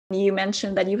You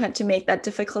mentioned that you had to make that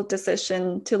difficult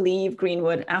decision to leave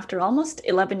Greenwood after almost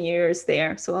 11 years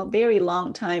there. So a very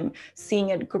long time, seeing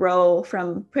it grow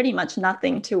from pretty much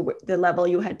nothing to the level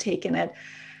you had taken it.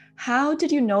 How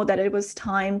did you know that it was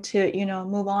time to,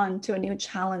 move on to a new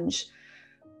challenge?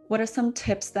 What are some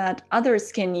tips that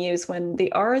others can use when they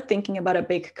are thinking about a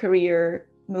big career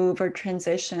move or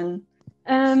transition?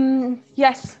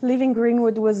 Yes, leaving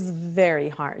Greenwood was very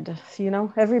hard.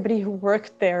 Everybody who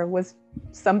worked there was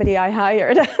somebody I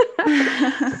hired.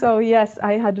 So yes,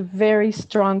 I had a very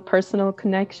strong personal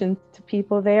connection to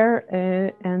people there,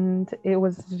 and it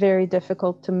was very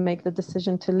difficult to make the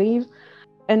decision to leave.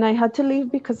 And I had to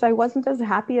leave because I wasn't as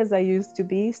happy as I used to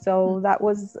be. So that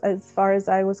was, as far as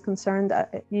I was concerned,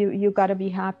 you got to be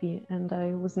happy. And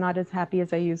I was not as happy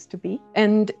as I used to be.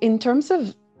 And in terms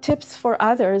of tips for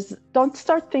others, don't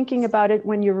start thinking about it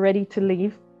when you're ready to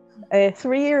leave.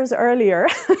 3 years earlier,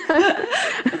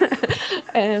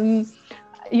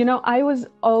 I was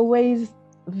always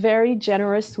very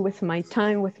generous with my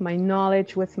time, with my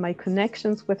knowledge, with my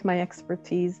connections, with my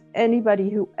expertise. Anybody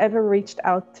who ever reached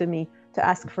out to me to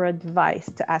ask for advice,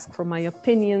 to ask for my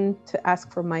opinion, to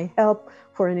ask for my help,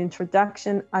 for an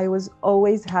introduction, I was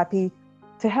always happy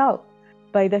to help.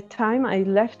 By the time I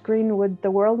left Greenwood,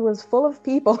 the world was full of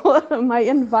people. My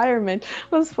environment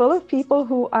was full of people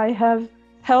who I have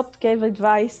helped, gave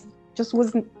advice, just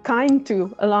wasn't kind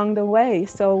to along the way.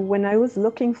 So when I was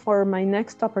looking for my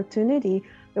next opportunity,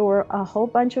 there were a whole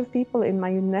bunch of people in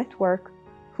my network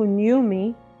who knew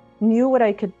me, knew what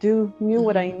I could do, knew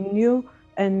what I knew,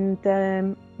 and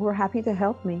were happy to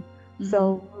help me.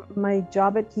 So my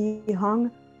job at Yee Hong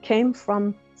came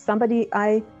from somebody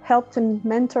I helped and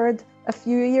mentored a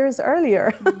few years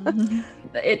earlier.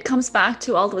 It comes back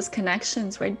to all those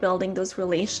connections, right? Building those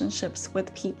relationships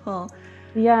with people.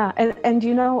 Yeah, and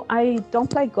I don't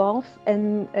play golf,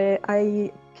 and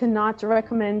I cannot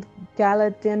recommend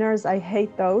gala dinners. I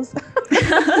hate those.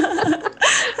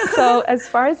 So as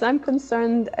far as I'm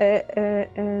concerned,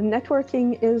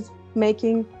 networking is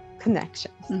making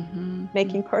connections,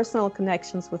 making personal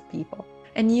connections with people.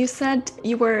 And you said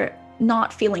you were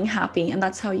not feeling happy, and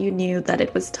that's how you knew that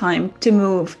it was time to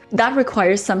move. That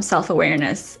requires some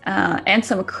self-awareness and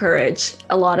some courage.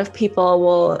 A lot of people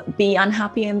will be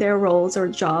unhappy in their roles or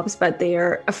jobs, but they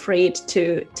are afraid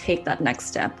to take that next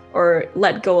step or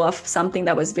let go of something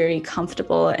that was very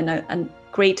comfortable and a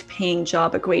great paying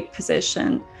job, a great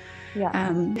position.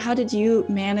 Yeah. How did you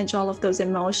manage all of those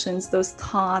emotions, those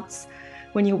thoughts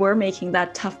when you were making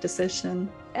that tough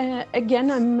decision? Again,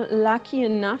 I'm lucky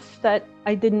enough that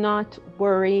I did not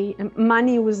worry.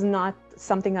 Money was not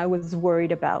something I was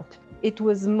worried about. It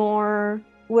was more,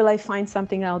 will I find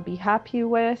something I'll be happy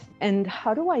with? And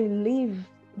how do I leave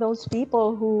those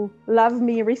people who love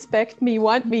me, respect me,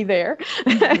 want me there?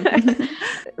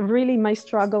 Really, my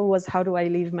struggle was, how do I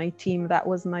leave my team? That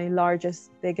was my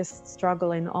biggest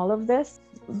struggle in all of this.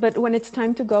 But when it's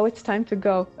time to go, it's time to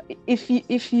go.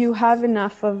 If you have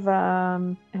enough of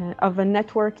a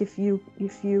network, if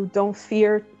you don't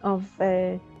fear of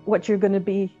what you're going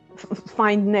to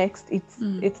find next,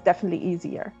 it's definitely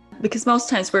easier. Because most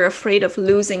times we're afraid of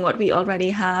losing what we already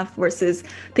have versus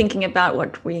thinking about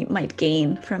what we might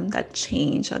gain from that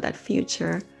change or that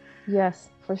future. Yes,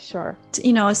 for sure.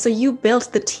 So you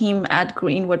built the team at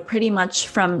Greenwood pretty much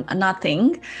from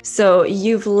nothing. So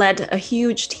you've led a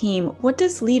huge team. What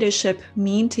does leadership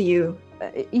mean to you?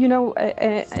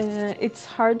 It's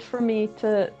hard for me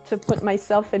to put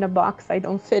myself in a box. I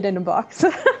don't fit in a box.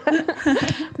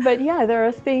 But yeah, there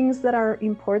are things that are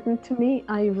important to me.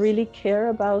 I really care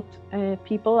about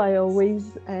people. I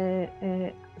always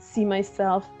see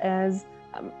myself as,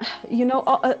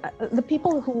 the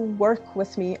people who work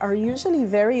with me are usually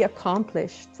very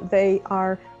accomplished. They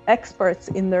are experts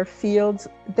in their fields.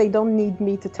 They don't need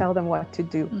me to tell them what to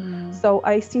do. So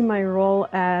I see my role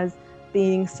as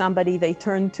being somebody they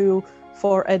turn to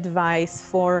for advice,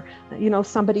 for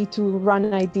somebody to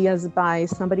run ideas by,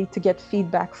 somebody to get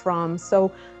feedback from, so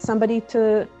somebody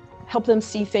to help them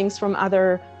see things from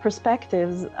other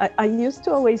perspectives. I used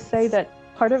to always say that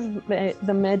part of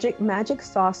the magic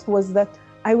sauce was that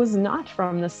I was not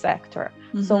from the sector.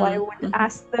 So I would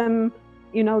ask them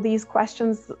these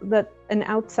questions that an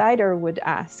outsider would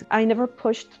ask. I never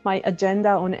pushed my agenda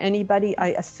on anybody. I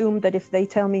assumed that if they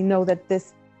tell me no, that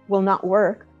this will not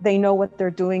work, they know what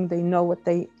they're doing, they know what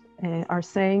they are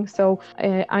saying. So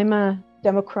I'm a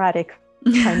democratic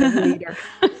kind of leader.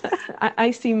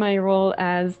 I see my role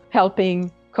as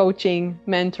helping, coaching,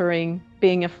 mentoring,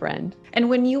 being a friend. And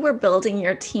when you were building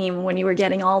your team, when you were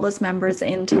getting all those members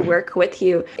in to work with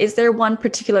you, is there one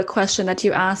particular question that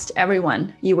you asked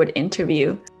everyone you would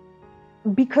interview?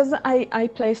 because I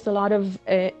placed a lot of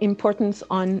importance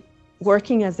on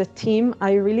working as a team,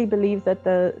 I really believe that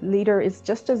the leader is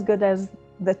just as good as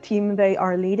the team they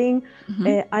are leading.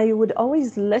 I would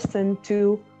always listen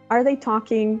to, are they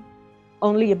talking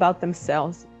only about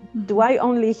themselves? Do I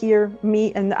only hear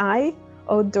me and I,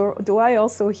 or do I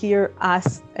also hear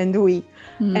us and we?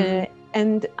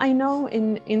 And I know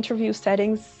in interview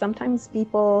settings, sometimes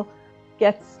people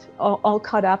get all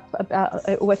caught up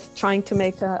about with trying to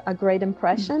make a great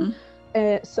impression.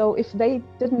 So if they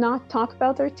did not talk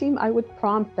about their team, I would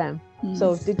prompt them.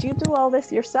 So did you do all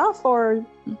this yourself, or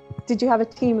did you have a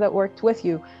team that worked with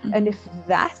you? And if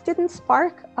that didn't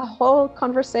spark a whole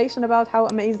conversation about how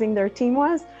amazing their team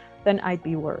was, then I'd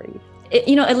be worried.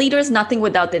 A leader is nothing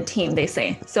without the team, they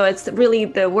say. So it's really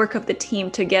the work of the team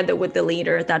together with the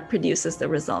leader that produces the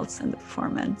results and the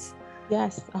performance.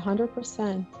 Yes,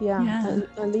 100%. Yeah.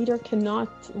 A leader cannot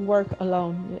work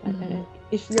alone.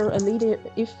 If you're a leader,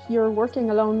 if you're working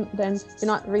alone, then you're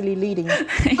not really leading.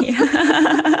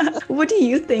 What do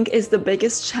you think is the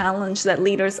biggest challenge that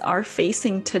leaders are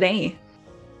facing today?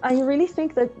 I really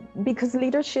think that because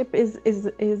leadership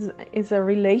is a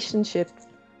relationship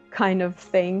kind of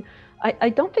thing, I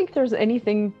don't think there's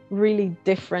anything really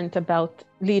different about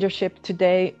leadership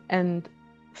today and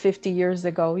 50 years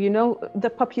ago. The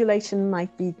population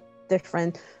might be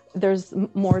different. There's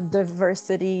more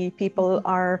diversity. People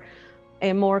are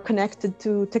more connected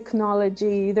to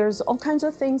technology. There's all kinds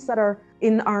of things that are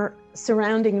in our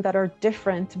surrounding that are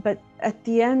different. But at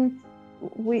the end,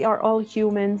 we are all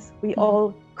humans. We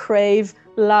all crave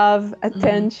love,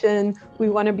 attention. We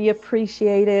want to be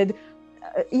appreciated.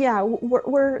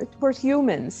 We're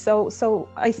humans. So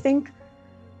I think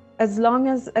as long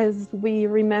as we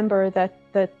remember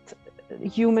that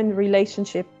human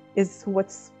relationship is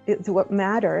what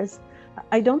matters,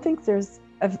 I don't think there's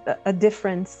a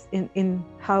difference in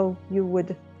how you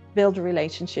would build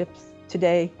relationships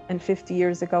today and 50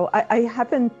 years ago. I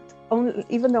haven't only,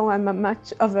 even though I'm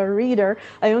much of a reader,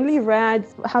 I only read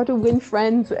How to Win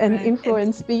Friends and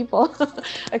Influence People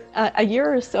a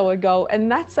year or so ago, and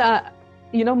that's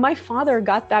my father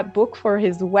got that book for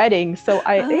his wedding, so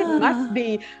it must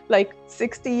be like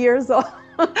 60 years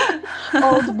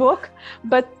old book,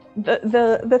 but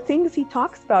the things he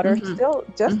talks about are still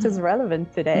just as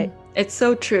relevant today. It's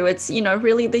so true. It's,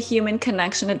 really the human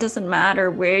connection. It doesn't matter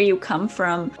where you come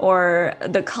from or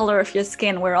the color of your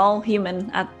skin. We're all human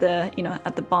at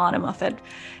the bottom of it.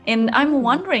 And I'm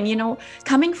wondering,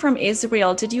 coming from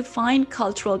Israel, did you find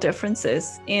cultural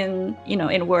differences in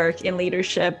work, in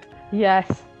leadership?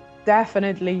 Yes,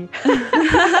 definitely.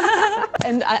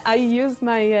 And I use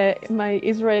my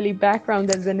Israeli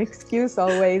background as an excuse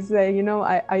always.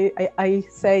 I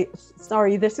say,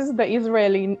 sorry, this is the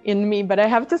Israeli in me, but I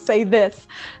have to say this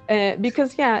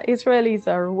because Israelis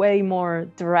are way more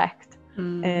direct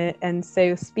and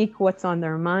speak what's on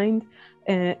their mind.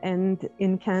 And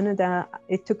in Canada,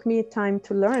 it took me time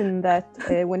to learn that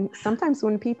sometimes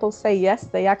when people say yes,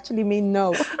 they actually mean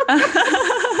no.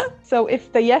 So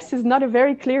if the yes is not a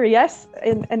very clear yes,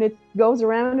 and it goes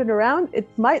around and around, it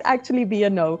might actually be a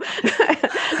no.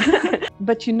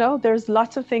 But there's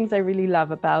lots of things I really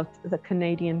love about the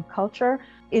Canadian culture.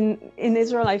 In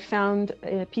Israel, I found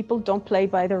people don't play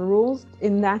by the rules.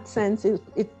 In that sense,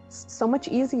 it's so much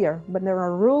easier when there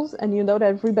are rules and that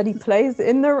everybody plays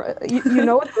in there.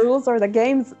 What the rules are, the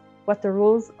games, what the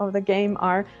rules of the game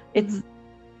are. It's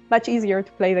much easier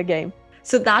to play the game.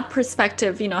 So that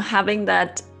perspective, having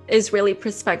that Israeli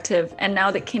perspective and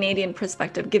now the Canadian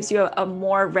perspective gives you a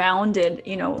more rounded,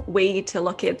 way to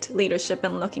look at leadership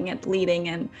and looking at leading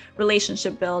and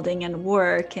relationship building and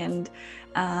work and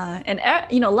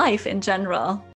life in general.